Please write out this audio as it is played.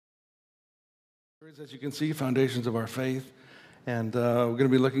As you can see, Foundations of Our Faith, and we're going to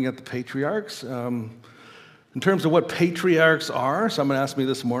be looking at the patriarchs. In terms of what patriarchs are, someone asked me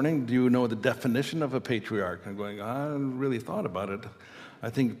this morning, do you know the definition of a patriarch? I'm going, I haven't really thought about it. I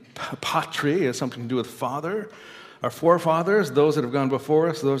think patri is something to do with father. Our forefathers, those that have gone before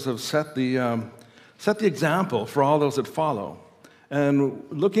us, those that have set the example for all those that follow. And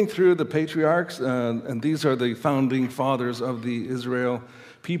looking through the patriarchs, and these are the founding fathers of the Israel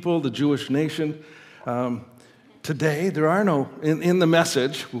people, the Jewish nation. Today, there are no, in the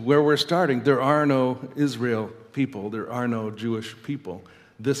message where we're starting, there are no Israel people, there are no Jewish people.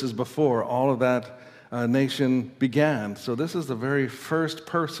 This is before all of that nation began. So this is the very first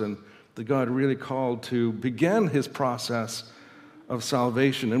person that God really called to begin his process of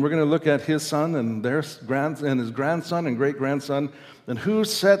salvation. And we're going to look at his son and his grandson and great-grandson, and who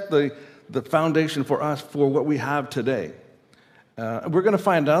set the foundation for us for what we have today. We're going to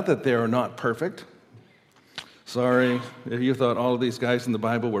find out that they are not perfect. Sorry, if you thought all of these guys in the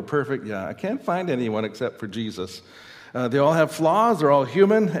Bible were perfect. Yeah, I can't find anyone except for Jesus. They all have flaws, they're all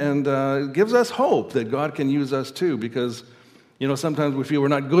human, and it gives us hope that God can use us too, because, sometimes we feel we're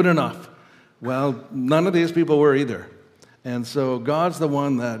not good enough. Well, none of these people were either. And so God's the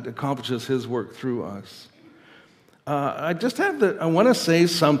one that accomplishes his work through us. I want to say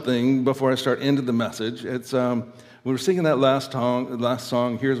something before I start into the message. We were singing that last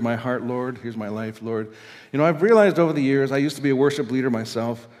song, Here's My Heart, Lord, Here's My Life, Lord. I've realized over the years, I used to be a worship leader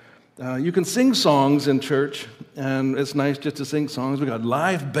myself, you can sing songs in church, and it's nice just to sing songs. We got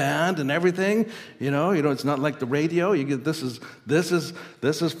live band and everything, it's not like the radio. This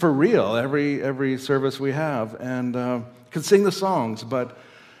is for real, every service we have, and can sing the songs,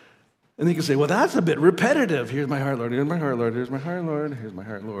 and you can say, well, that's a bit repetitive. Here's my heart, Lord, here's my heart, Lord, here's my heart, Lord, here's my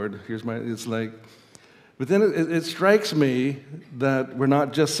heart, Lord, it's like... But then it strikes me that we're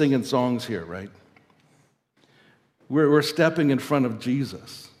not just singing songs here, right? We're stepping in front of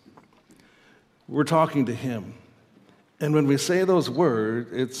Jesus. We're talking to him. And when we say those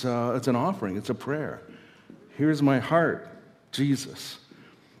words, it's an offering, it's a prayer. Here's my heart, Jesus.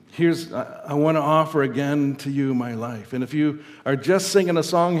 I want to offer again to you my life. And if you are just singing a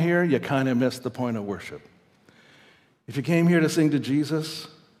song here, you kind of missed the point of worship. If you came here to sing to Jesus,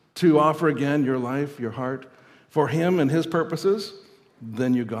 to offer again your life, your heart, for him and his purposes,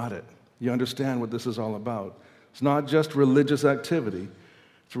 then you got it. You understand what this is all about. It's not just religious activity.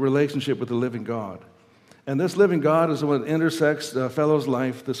 It's a relationship with the living God. And this living God is what intersects the fellow's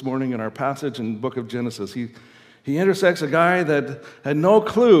life this morning in our passage in the book of Genesis. He intersects a guy that had no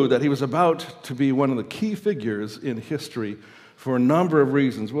clue that he was about to be one of the key figures in history for a number of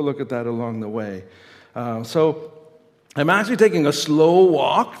reasons. We'll look at that along the way. So I'm actually taking a slow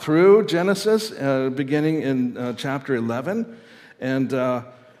walk through Genesis, beginning in chapter 11. And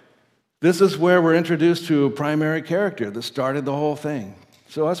this is where we're introduced to a primary character that started the whole thing.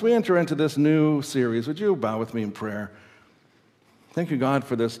 So as we enter into this new series, would you bow with me in prayer? Thank you, God,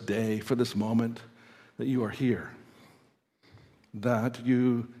 for this day, for this moment, that you are here, that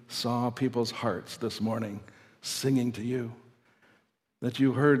you saw people's hearts this morning singing to you, that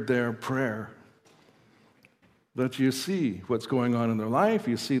you heard their prayer, that you see what's going on in their life,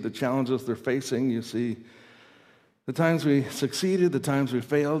 you see the challenges they're facing, you see the times we succeeded, the times we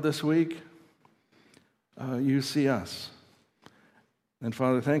failed this week. You see us. And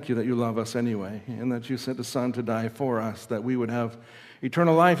Father, thank you that you love us anyway, and that you sent the Son to die for us, that we would have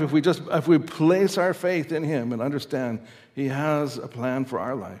eternal life if we place our faith in him and understand he has a plan for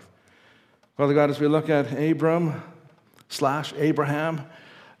our life. Father God, as we look at Abraham,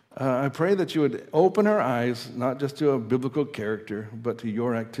 I pray that you would open our eyes, not just to a biblical character, but to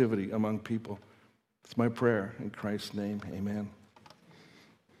your activity among people. It's my prayer in Christ's name, amen.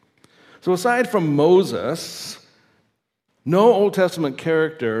 So aside from Moses, no Old Testament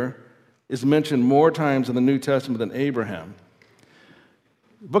character is mentioned more times in the New Testament than Abraham.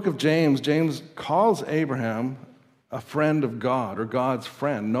 The book of James calls Abraham a friend of God, or God's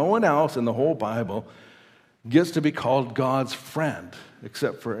friend. No one else in the whole Bible gets to be called God's friend,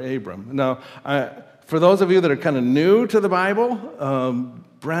 except for Abram. Now, for those of you that are kind of new to the Bible,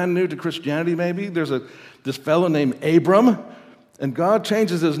 brand new to Christianity maybe, there's this fellow named Abram, and God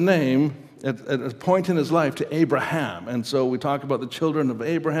changes his name at a point in his life to Abraham. And so we talk about the children of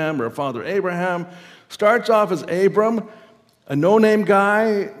Abraham, or father Abraham. Starts off as Abram, a no-name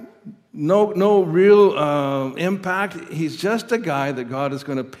guy, no real impact. He's just a guy that God is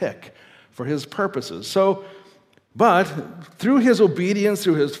going to pick for his purposes. But through his obedience,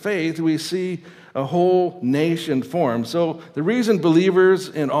 through his faith, we see a whole nation formed. So the reason believers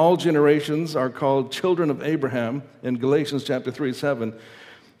in all generations are called children of Abraham in Galatians chapter 3:7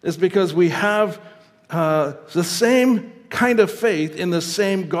 is because we have the same kind of faith in the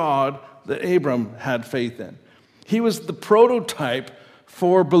same God that Abram had faith in. He was the prototype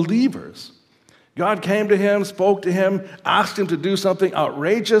for believers. God came to him, spoke to him, asked him to do something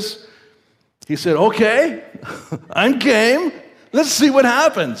outrageous. He said, okay, I'm game. Let's see what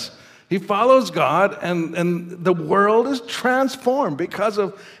happens. He follows God, and the world is transformed because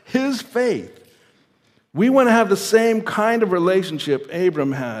of his faith. We want to have the same kind of relationship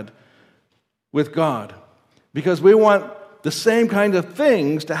Abram had with God because we want the same kind of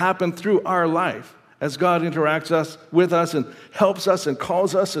things to happen through our life as God interacts with us and helps us and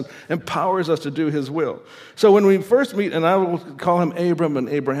calls us and empowers us to do his will. So when we first meet, and I will call him Abram and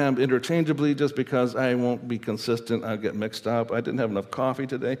Abraham interchangeably just because I won't be consistent. I'll get mixed up. I didn't have enough coffee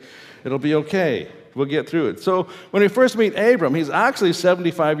today. It'll be okay. We'll get through it. So when we first meet Abram, he's actually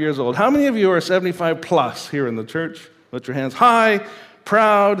 75 years old. How many of you are 75 plus here in the church? Lift your hands high,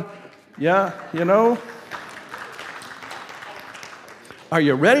 proud. Yeah, you know. Are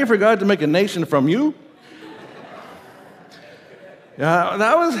you ready for God to make a nation from you? Yeah,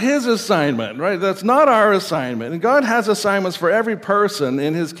 that was his assignment, right? That's not our assignment. And God has assignments for every person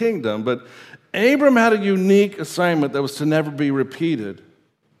in his kingdom, but Abram had a unique assignment that was to never be repeated.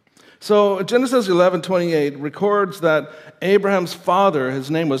 So Genesis 11:28 records that Abraham's father, his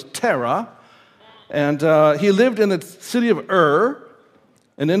name was Terah, and he lived in the city of Ur,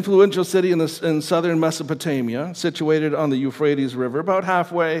 an influential city in southern Mesopotamia, situated on the Euphrates River, about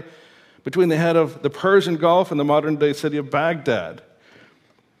halfway between the head of the Persian Gulf and the modern-day city of Baghdad.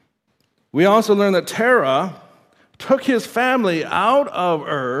 We also learn that Terah took his family out of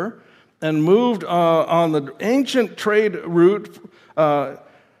Ur and moved on the ancient trade route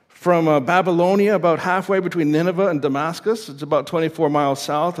from Babylonia, about halfway between Nineveh and Damascus. It's about 24 miles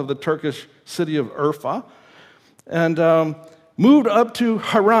south of the Turkish city of Urfa. And moved up to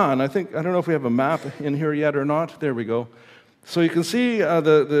Haran. I don't know if we have a map in here yet or not. There we go. So you can see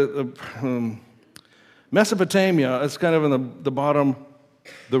the Mesopotamia is kind of in the bottom,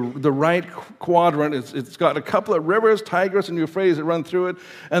 the right quadrant. It's got a couple of rivers, Tigris and Euphrates, that run through it,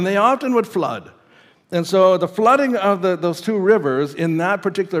 and they often would flood. And so the flooding of those two rivers in that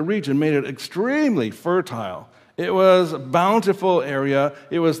particular region made it extremely fertile. It was a bountiful area.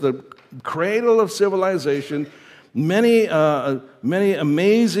 It was the cradle of civilization. Many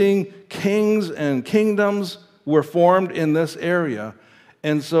amazing kings and kingdoms were formed in this area.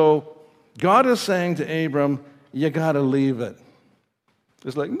 And so God is saying to Abram, you got to leave it.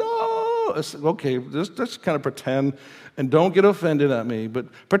 It's like, no. It's okay, just kind of pretend and don't get offended at me. But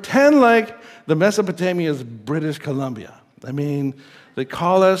pretend like the Mesopotamia is British Columbia. I mean, they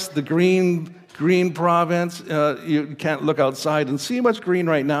call us the green province. You can't look outside and see much green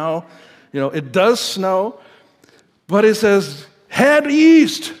right now. You know, it does snow. But it says, head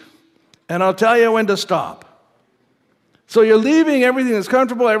east, and I'll tell you when to stop. So you're leaving everything that's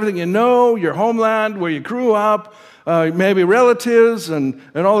comfortable, everything you know, your homeland, where you grew up, maybe relatives and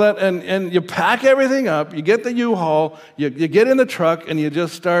all that, and you pack everything up, you get the U-Haul, you get in the truck, and you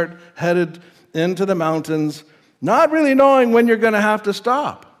just start headed into the mountains, not really knowing when you're going to have to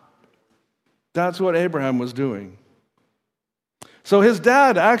stop. That's what Abraham was doing. So his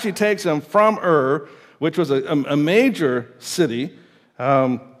dad actually takes him from Ur, which was a major city,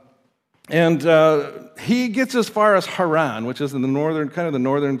 and he gets as far as Haran, which is in the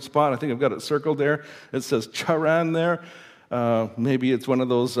northern spot. I think I've got it circled there. It says Charan there. Maybe it's one of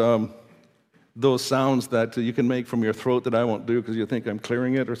those sounds that you can make from your throat that I won't do because you think I'm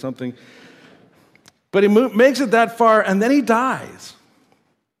clearing it or something. But he makes it that far, and then he dies.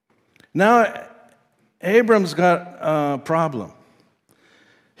 Now, Abram's got a problem.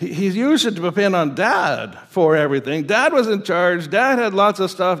 He's used to depend on Dad for everything. Dad was in charge. Dad had lots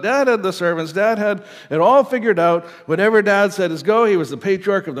of stuff. Dad had the servants. Dad had it all figured out. Whatever Dad said is go. He was the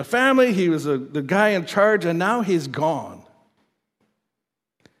patriarch of the family. He was the guy in charge, and now he's gone.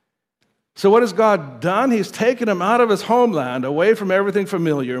 So what has God done? He's taken him out of his homeland, away from everything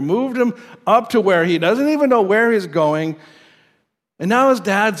familiar, moved him up to where he doesn't even know where he's going, and now his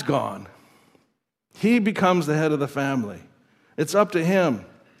dad's gone. He becomes the head of the family. It's up to him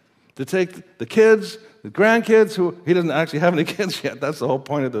to take the kids, the grandkids, who he doesn't actually have any kids yet. That's the whole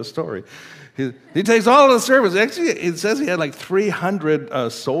point of this story. He takes all of the servants. Actually, it says he had like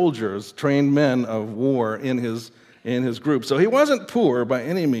 300 soldiers, trained men of war in his group. So he wasn't poor by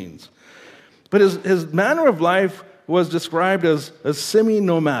any means. But his manner of life was described as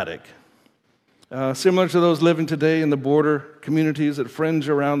semi-nomadic, similar to those living today in the border communities that fringe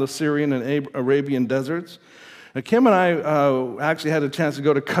around the Syrian and Arabian deserts. Now, Kim and I actually had a chance to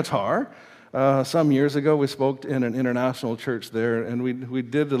go to Qatar Some years ago, we spoke in an international church there, and we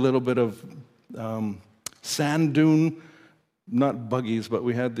did a little bit of sand dune, not buggies, but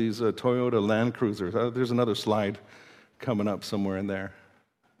we had these Toyota Land Cruisers. There's another slide coming up somewhere in there.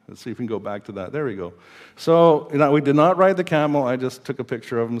 Let's see if we can go back to that. There we go. So, we did not ride the camel. I just took a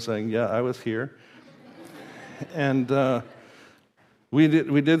picture of him saying, yeah, I was here. And we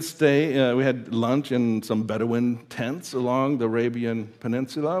did stay. We had lunch in some Bedouin tents along the Arabian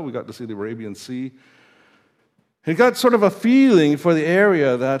Peninsula. We got to see the Arabian Sea. He got sort of a feeling for the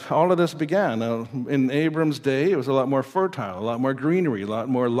area that all of this began. Now, in Abram's day, it was a lot more fertile, a lot more greenery, a lot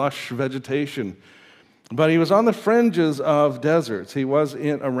more lush vegetation. But he was on the fringes of deserts. He was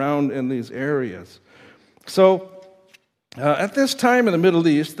around in these areas. So, at this time in the Middle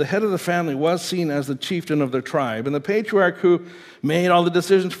East, the head of the family was seen as the chieftain of their tribe and the patriarch who made all the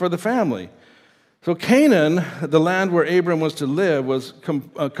decisions for the family. So Canaan, the land where Abram was to live, was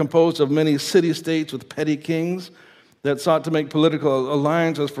composed of many city-states with petty kings that sought to make political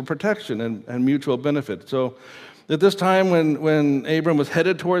alliances for protection and mutual benefit. So at this time when Abram was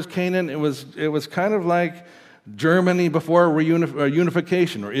headed towards Canaan, it was kind of like Germany before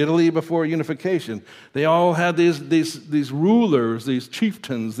unification, or Italy before unification. They all had these rulers, these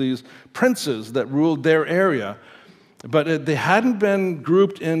chieftains, these princes that ruled their area, but they hadn't been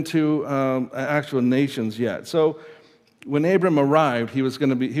grouped into actual nations yet. So when Abram arrived, he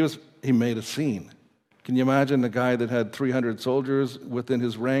made a scene. Can you imagine the guy that had 300 soldiers within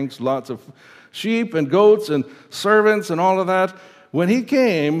his ranks, lots of sheep and goats and servants and all of that? When he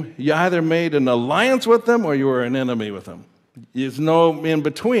came, you either made an alliance with them or you were an enemy with them. There's no in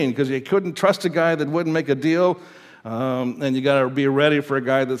between, because you couldn't trust a guy that wouldn't make a deal, and you got to be ready for a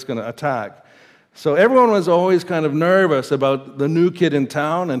guy that's going to attack. So everyone was always kind of nervous about the new kid in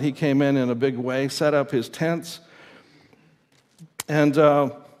town, and he came in a big way, set up his tents. And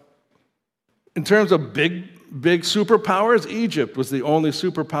in terms of big superpowers, Egypt was the only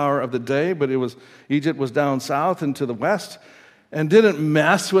superpower of the day, but Egypt was down south and to the west, and didn't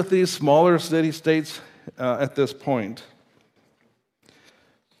mess with these smaller city-states at this point.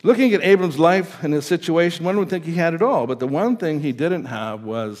 Looking at Abram's life and his situation, one would think he had it all, but the one thing he didn't have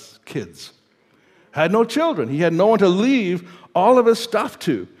was kids. Had no children. He had no one to leave all of his stuff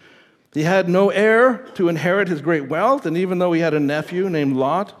to. He had no heir to inherit his great wealth, and even though he had a nephew named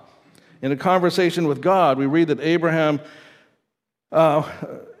Lot, in a conversation with God, we read that Abraham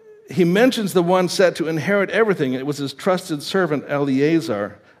he mentions the one set to inherit everything. It was his trusted servant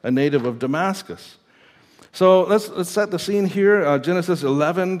Eliezer, a native of Damascus. So let's set the scene here. Genesis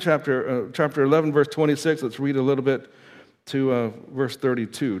 11, chapter 11, verse 26. Let's read a little bit to verse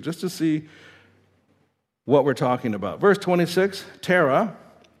 32, just to see what we're talking about. Verse 26, Terah,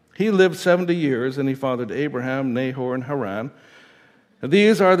 he lived 70 years, and he fathered Abraham, Nahor, and Haran.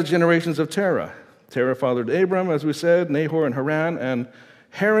 These are the generations of Terah. Terah fathered Abram, as we said, Nahor and Haran, and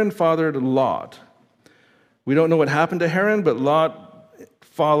Haran fathered Lot. We don't know what happened to Haran, but Lot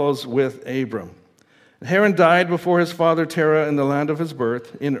follows with Abram. Haran died before his father Terah in the land of his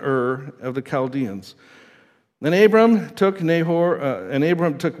birth, in Ur of the Chaldeans. Then Abram took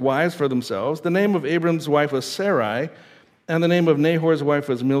wives for themselves. The name of Abram's wife was Sarai, and the name of Nahor's wife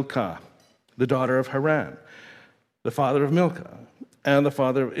was Milcah, the daughter of Haran, the father of Milcah, and the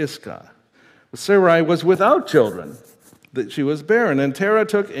father of Iscah. Sarai was without children, that she was barren. And Terah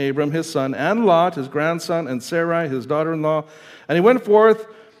took Abram, his son, and Lot, his grandson, and Sarai, his daughter-in-law, and he went forth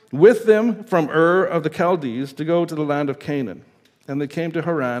with them from Ur of the Chaldees to go to the land of Canaan. And they came to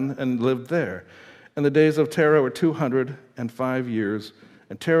Haran and lived there. And the days of Terah were 205 years,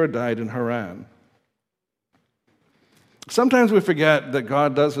 and Terah died in Haran. Sometimes we forget that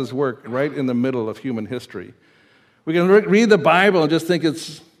God does his work right in the middle of human history. We can read the Bible and just think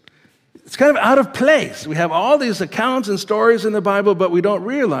it's kind of out of place. We have all these accounts and stories in the Bible, but we don't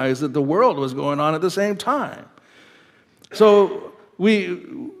realize that the world was going on at the same time. So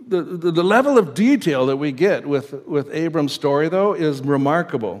the level of detail that we get with Abram's story, though, is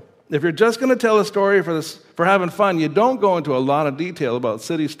remarkable. If you're just going to tell a story for having fun, you don't go into a lot of detail about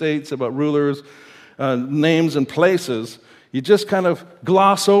city-states, about rulers, names and places. You just kind of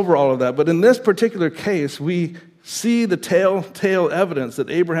gloss over all of that. But in this particular case, we see the telltale evidence that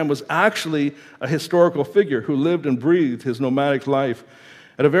Abraham was actually a historical figure who lived and breathed his nomadic life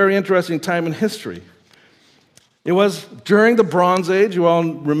at a very interesting time in history. It was during the Bronze Age. You all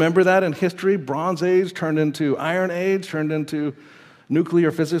remember that in history. Bronze Age turned into Iron Age, turned into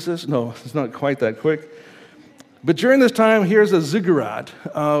nuclear physicists. No, it's not quite that quick. But during this time, here's a ziggurat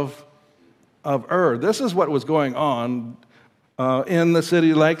of Ur. This is what was going on in the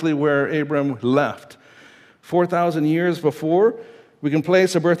city, likely where Abram left. 4,000 years before, We can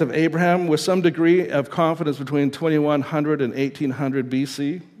place the birth of Abraham with some degree of confidence between 2100 and 1800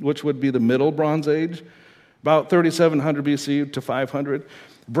 BC, which would be the Middle Bronze Age, about 3700 BC to 500.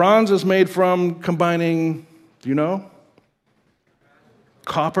 Bronze is made from combining, do you know?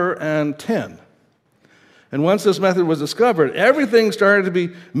 Copper and tin. And once this method was discovered, everything started to be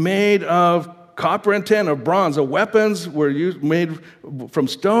made of copper and tin, of bronze. The weapons made from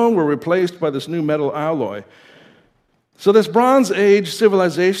stone were replaced by this new metal alloy. So this Bronze Age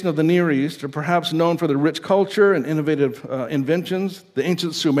civilization of the Near East are perhaps known for their rich culture and innovative inventions. The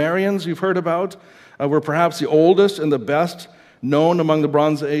ancient Sumerians you've heard about were perhaps the oldest and the best known among the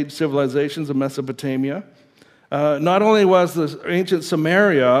Bronze Age civilizations of Mesopotamia. Not only was the ancient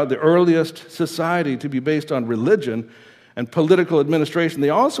Sumeria the earliest society to be based on religion and political administration, they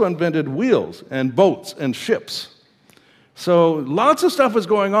also invented wheels and boats and ships. So lots of stuff was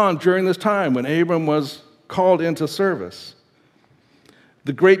going on during this time when Abram was called into service.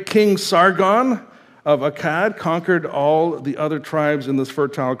 The great king Sargon of Akkad conquered all the other tribes in this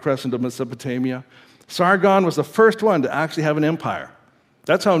fertile crescent of Mesopotamia. Sargon was the first one to actually have an empire.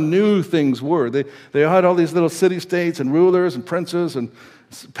 That's how new things were. They had all these little city-states and rulers and princes and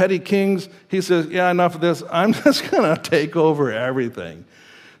petty kings. He says, yeah, enough of this. I'm just going to take over everything.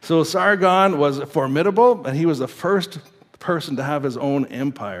 So Sargon was formidable, and he was the first person to have his own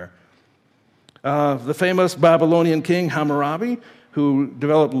empire. The famous Babylonian king Hammurabi, who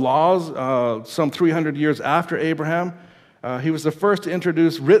developed laws some 300 years after Abraham, he was the first to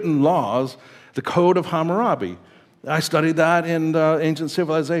introduce written laws, the Code of Hammurabi. I studied that in ancient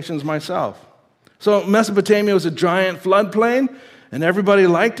civilizations myself. So Mesopotamia was a giant floodplain, and everybody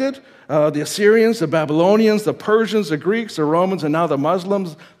liked it. The Assyrians, the Babylonians, the Persians, the Greeks, the Romans, and now the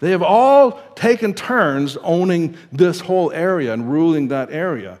Muslims, they have all taken turns owning this whole area and ruling that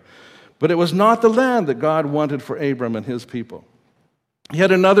area. But it was not the land that God wanted for Abram and his people. He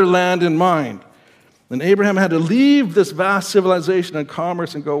had another land in mind. And Abraham had to leave this vast civilization and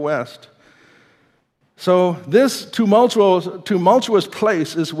commerce and go west. So this tumultuous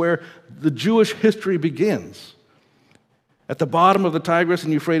place is where the Jewish history begins. At the bottom of the Tigris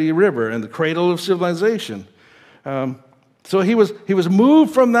and Euphrates River and the cradle of civilization. So he was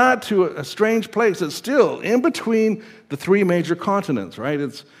moved from that to a strange place that's still in between the three major continents, right?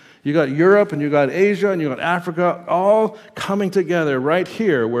 You got Europe and you got Asia and you got Africa all coming together right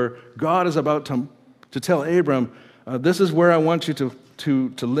here where God is about to tell Abram, this is where I want you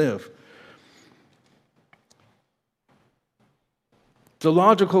to live. It's a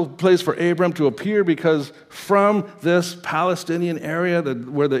logical place for Abram to appear because from this Palestinian area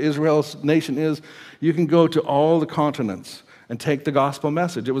where the Israel nation is, you can go to all the continents and take the gospel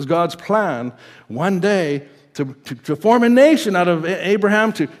message. It was God's plan one day to form a nation out of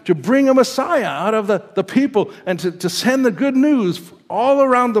Abraham, to bring a Messiah out of the people, and to send the good news all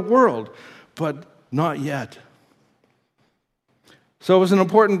around the world, but not yet. So it was an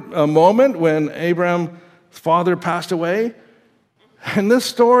important moment when Abraham's father passed away. And this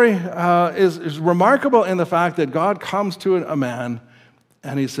story is remarkable in the fact that God comes to a man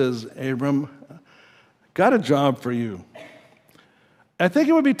and he says, Abram, got a job for you. I think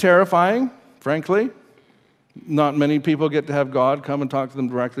it would be terrifying, frankly. Not many people get to have God come and talk to them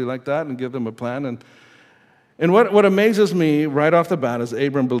directly like that and give them a plan. And what amazes me right off the bat is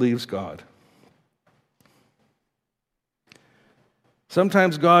Abram believes God.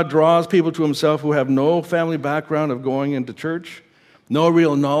 Sometimes God draws people to himself who have no family background of going into church, no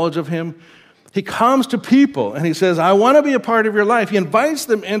real knowledge of him. He comes to people and he says, I want to be a part of your life. He invites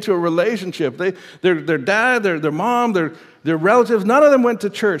them into a relationship. Their dad, their mom, their relatives, none of them went to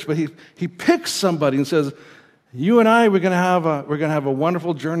church, but he picks somebody and says, you and I, we're going to have a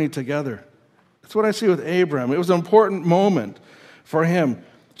wonderful journey together. That's what I see with Abram. It was an important moment for him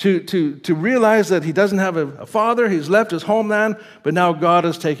to realize that he doesn't have a father, he's left his homeland, but now God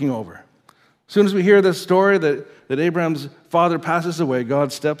is taking over. As soon as we hear this story that Abraham's father passes away,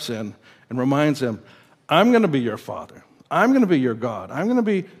 God steps in and reminds him, I'm going to be your father. I'm going to be your God. I'm going to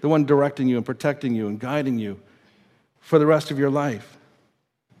be the one directing you and protecting you and guiding you for the rest of your life.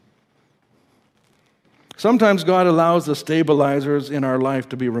 Sometimes God allows the stabilizers in our life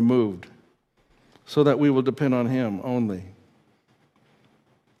to be removed so that we will depend on him only.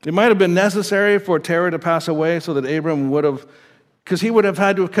 It might have been necessary for Terah to pass away so that Abram would have, because he would have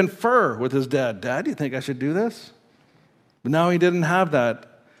had to confer with his dad. Dad, do you think I should do this? But now he didn't have that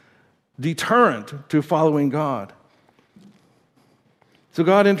deterrent to following God. So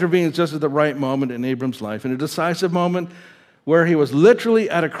God intervenes just at the right moment in Abram's life, in a decisive moment where he was literally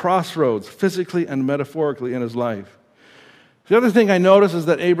at a crossroads, physically and metaphorically in his life. The other thing I noticed is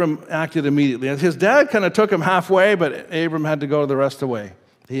that Abram acted immediately. His dad kind of took him halfway, but Abram had to go the rest of the way.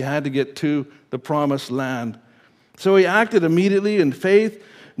 He had to get to the promised land. So he acted immediately in faith,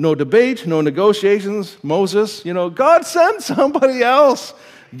 no debate, no negotiations. Moses, God sent somebody else.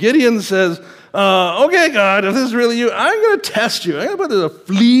 Gideon says, okay, God, if this is really you, I'm going to test you. I'm going to put a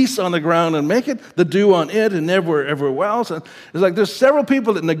fleece on the ground and make it the dew on it and everywhere else. And it's like there's several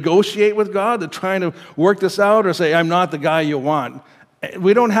people that negotiate with God that trying to work this out or say, I'm not the guy you want.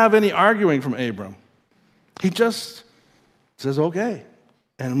 We don't have any arguing from Abram. He just says, okay,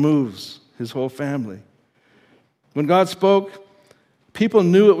 and moves his whole family. When God spoke, people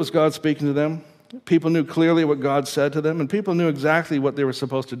knew it was God speaking to them. People knew clearly what God said to them, and people knew exactly what they were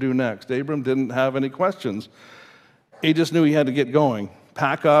supposed to do next. Abram didn't have any questions. He just knew he had to get going.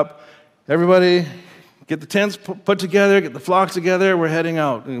 Pack up. Everybody, get the tents put together, get the flocks together. We're heading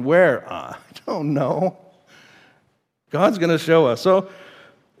out. And where? I don't know. God's going to show us. So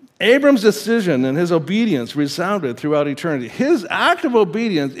Abram's decision and his obedience resounded throughout eternity. His act of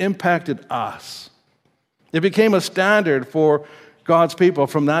obedience impacted us. It became a standard for God's people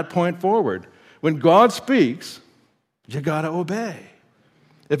from that point forward. When God speaks, you got to obey.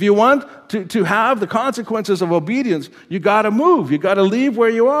 If you want to have the consequences of obedience, you got to move. You got to leave where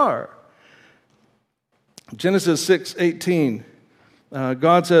you are. Genesis 6:18,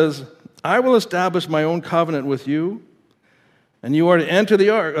 God says, I will establish my own covenant with you, and you are to enter the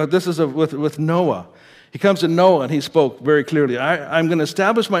ark. This is with Noah. He comes to Noah, and he spoke very clearly. I'm going to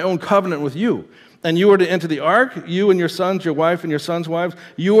establish my own covenant with you. And you are to enter the ark, you and your sons, your wife and your sons' wives.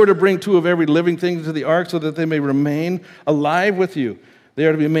 You are to bring 2 of every living thing into the ark so that they may remain alive with you. They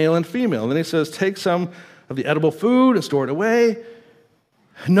are to be male and female. And then he says, take some of the edible food and store it away.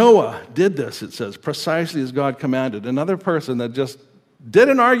 Noah did this, it says, precisely as God commanded. Another person that just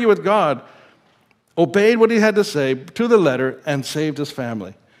didn't argue with God, obeyed what he had to say to the letter, and saved his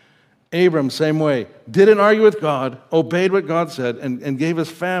family. Abram, same way, didn't argue with God, obeyed what God said, and gave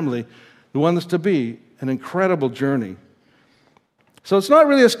his family the one that's to be an incredible journey. So it's not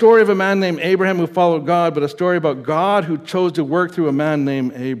really a story of a man named Abraham who followed God, but a story about God who chose to work through a man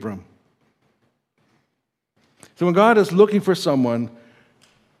named Abram. So when God is looking for someone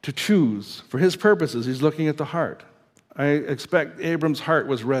to choose for his purposes, he's looking at the heart. I expect Abram's heart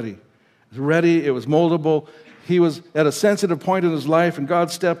was ready. It was ready, it was moldable. He was at a sensitive point in his life, and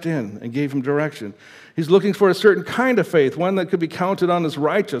God stepped in and gave him direction. He's looking for a certain kind of faith, one that could be counted on as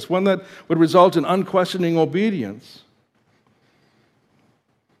righteous, one that would result in unquestioning obedience.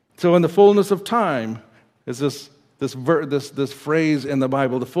 So in the fullness of time, is this phrase in the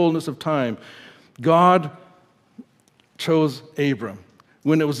Bible, the fullness of time, God chose Abram.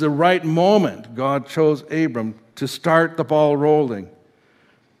 When it was the right moment, God chose Abram to start the ball rolling.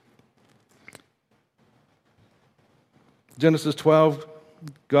 Genesis 12,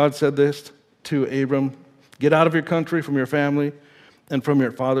 God said this to Abram, get out of your country, from your family, and from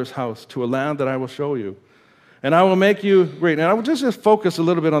your father's house, to a land that I will show you. And I will make you great. And I will just focus a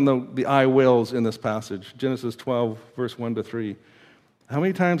little bit on the I wills in this passage. Genesis 12, verse 1 to 3. How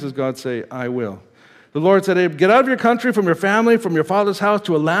many times does God say, I will? The Lord said, Abram, get out of your country, from your family, from your father's house,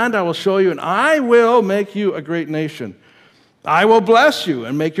 to a land I will show you, and I will make you a great nation. I will bless you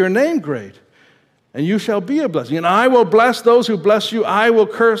and make your name great. And you shall be a blessing. And I will bless those who bless you. I will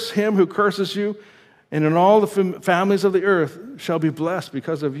curse him who curses you. And in all the families of the earth shall be blessed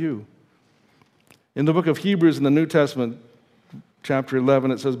because of you. In the book of Hebrews in the New Testament, chapter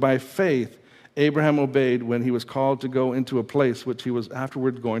 11, it says, by faith Abraham obeyed when he was called to go into a place which he was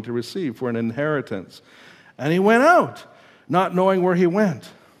afterward going to receive for an inheritance. And he went out, not knowing where he went.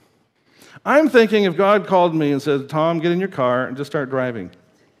 I'm thinking if God called me and said, Tom, get in your car and just start driving.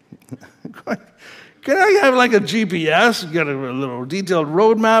 Can I have like a GPS, get a little detailed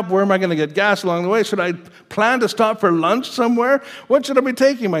roadmap? Where am I going to get gas along the way? Should I plan to stop for lunch somewhere? What should I be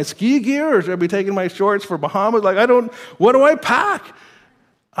taking, my ski gear, or should I be taking my shorts for Bahamas? What do I pack?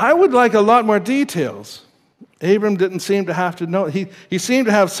 I would like a lot more details. Abram didn't seem to have to know. He seemed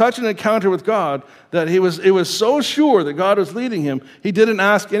to have such an encounter with God that it was so sure that God was leading him. He didn't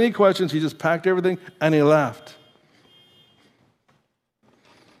ask any questions. He just packed everything and he left.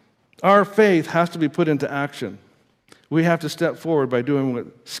 Our faith has to be put into action. We have to step forward by doing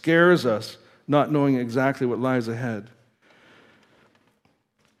what scares us, not knowing exactly what lies ahead.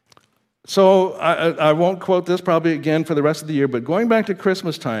 So I won't quote this probably again for the rest of the year, but going back to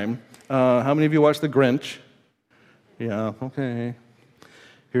Christmas time, how many of you watched The Grinch? Yeah, okay.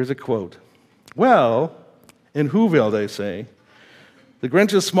 Here's a quote. Well, in Whoville, they say, the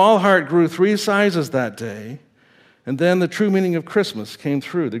Grinch's small heart grew 3 sizes that day, and then the true meaning of Christmas came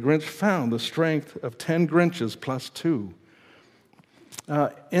through. The Grinch found the strength of 10 Grinches plus 2.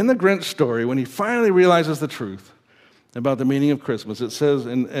 In the Grinch story, when he finally realizes the truth about the meaning of Christmas, it says,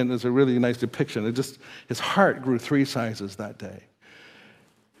 and it's a really nice depiction, his heart grew 3 sizes that day.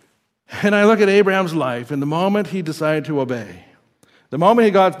 And I look at Abraham's life, and the moment he decided to obey, the moment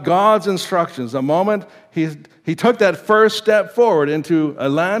he got God's instructions, the moment he took that first step forward into a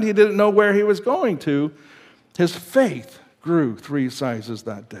land he didn't know where he was going to, his faith grew 3 sizes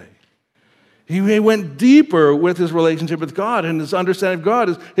that day. He went deeper with his relationship with God and his understanding of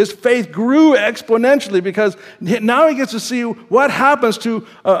God. His faith grew exponentially because now he gets to see what happens to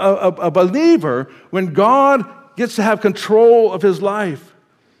a believer when God gets to have control of his life.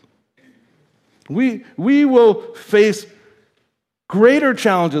 We will face greater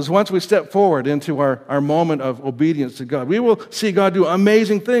challenges once we step forward into our moment of obedience to God. We will see God do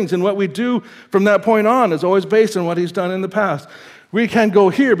amazing things, and what we do from that point on is always based on what he's done in the past. We can go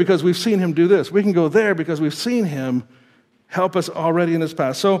here because we've seen him do this. We can go there because we've seen him help us already in his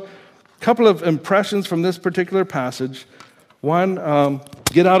past. So a couple of impressions from this particular passage. One,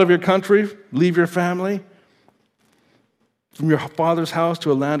 get out of your country, leave your family, from your father's house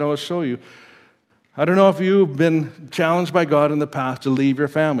to a land I will show you. I don't know if you've been challenged by God in the past to leave your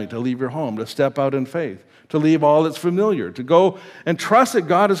family, to leave your home, to step out in faith, to leave all that's familiar, to go and trust that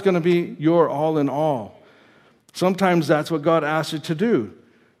God is going to be your all in all. Sometimes that's what God asks you to do,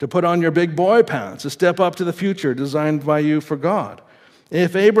 to put on your big boy pants, to step up to the future designed by you for God.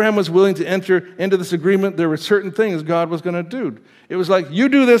 If Abraham was willing to enter into this agreement, there were certain things God was going to do. It was like, you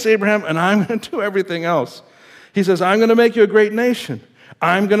do this, Abraham, and I'm going to do everything else. He says, I'm going to make you a great nation.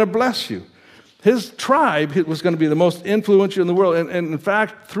 I'm going to bless you. His tribe was going to be the most influential in the world. And in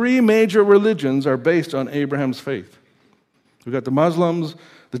fact, 3 major religions are based on Abraham's faith. We've got the Muslims,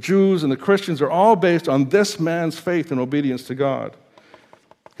 the Jews, and the Christians are all based on this man's faith and obedience to God.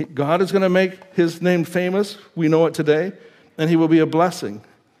 God is going to make his name famous. We know it today. And he will be a blessing.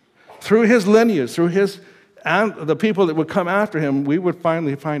 Through his lineage, through and the people that would come after him, we would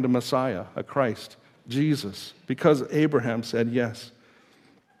finally find a Messiah, a Christ, Jesus, because Abraham said yes.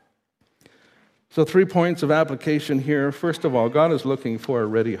 So 3 points of application here. First of all, God is looking for a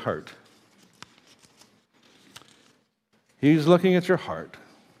ready heart. He's looking at your heart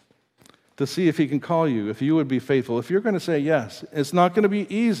to see if he can call you, if you would be faithful. If you're going to say yes, it's not going to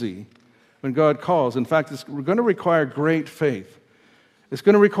be easy when God calls. In fact, it's going to require great faith. It's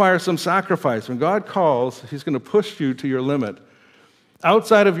going to require some sacrifice. When God calls, he's going to push you to your limit,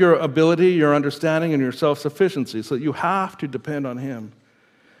 outside of your ability, your understanding, and your self-sufficiency, so that you have to depend on him.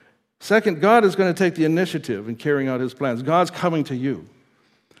 Second, God is going to take the initiative in carrying out his plans. God's coming to you.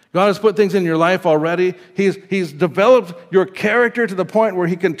 God has put things in your life already. He's developed your character to the point where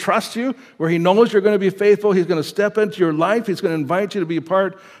he can trust you, where he knows you're going to be faithful. He's going to step into your life. He's going to invite you to be a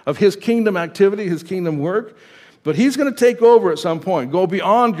part of his kingdom activity, his kingdom work. But he's going to take over at some point, go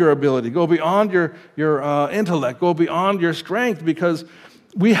beyond your ability, go beyond your intellect, go beyond your strength, because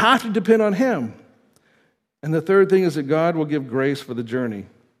we have to depend on him. And the third thing is that God will give grace for the journey.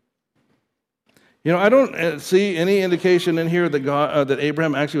 You know, I don't see any indication in here that that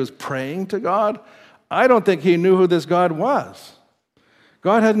Abraham actually was praying to God. I don't think he knew who this God was.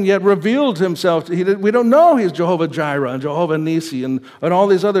 God hadn't yet revealed himself. We don't know he's Jehovah Jireh and Jehovah Nissi and all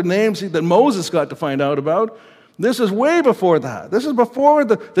these other names that Moses got to find out about. This is way before that. This is before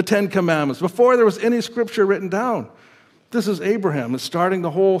the 10 Commandments, before there was any scripture written down. This is Abraham. It's starting the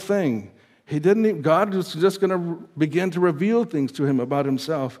whole thing. God was just going to begin to reveal things to him about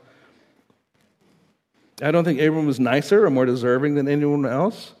himself. I don't think Abraham was nicer or more deserving than anyone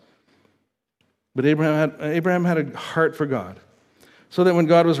else. But Abraham had a heart for God. So that when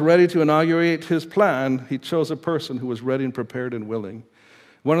God was ready to inaugurate his plan, he chose a person who was ready and prepared and willing.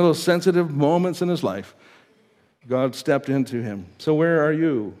 One of those sensitive moments in his life, God stepped into him. So where are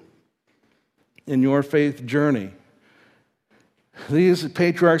you in your faith journey? These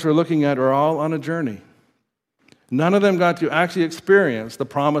patriarchs we're looking at are all on a journey. None of them got to actually experience the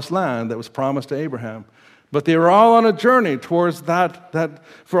promised land that was promised to Abraham. But they were all on a journey towards that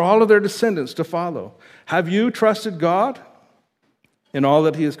for all of their descendants to follow. Have you trusted God in all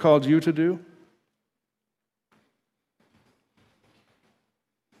that he has called you to do?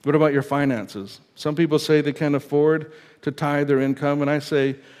 What about your finances? Some people say they can't afford to tithe their income, and I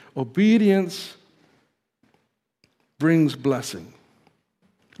say obedience brings blessing.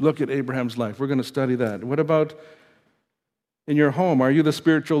 Look at Abraham's life. We're going to study that. What about in your home? Are you the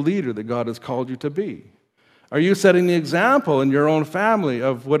spiritual leader that God has called you to be? Are you setting the example in your own family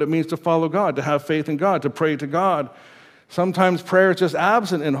of what it means to follow God, to have faith in God, to pray to God? Sometimes prayer is just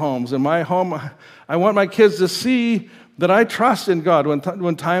absent in homes. In my home, I want my kids to see that I trust in God.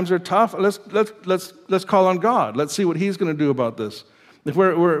 When times are tough, let's call on God. Let's see what he's going to do about this. If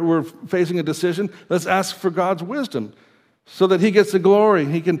we're facing a decision, let's ask for God's wisdom so that he gets the glory.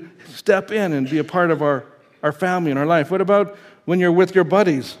 He can step in and be a part of our family and our life. What about when you're with your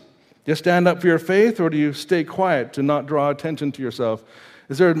buddies? Do you stand up for your faith, or do you stay quiet to not draw attention to yourself?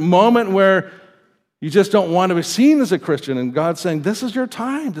 Is there a moment where you just don't want to be seen as a Christian, and God's saying, this is your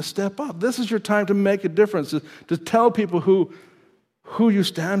time to step up. This is your time to make a difference, to tell people who you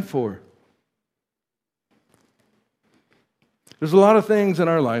stand for. There's a lot of things in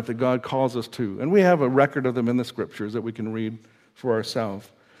our life that God calls us to, and we have a record of them in the Scriptures that we can read for ourselves.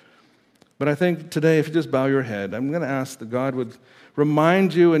 But I think today, if you just bow your head, I'm going to ask that God would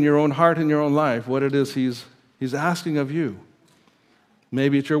remind you in your own heart and your own life what it is He's asking of you.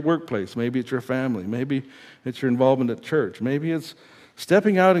 Maybe it's your workplace. Maybe it's your family. Maybe it's your involvement at church. Maybe it's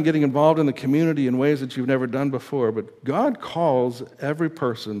stepping out and getting involved in the community in ways that you've never done before. But God calls every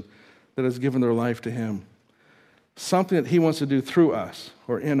person that has given their life to Him. Something that He wants to do through us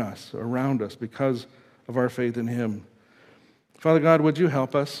or in us or around us because of our faith in Him. Father God, would you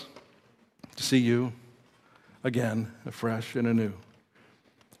help us to see you again, afresh and anew?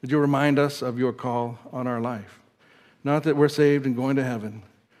 Would you remind us of your call on our life? Not that we're saved and going to heaven,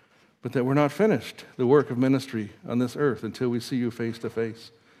 but that we're not finished the work of ministry on this earth until we see you face to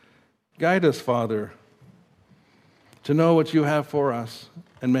face. Guide us, Father, to know what you have for us,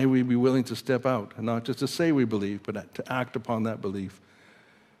 and may we be willing to step out, and not just to say we believe, but to act upon that belief.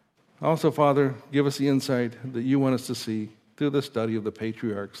 Also, Father, give us the insight that you want us to see through the study of the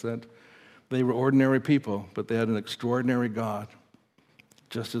patriarchs, that they were ordinary people, but they had an extraordinary God,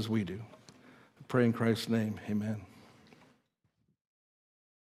 just as we do. I pray in Christ's name, amen.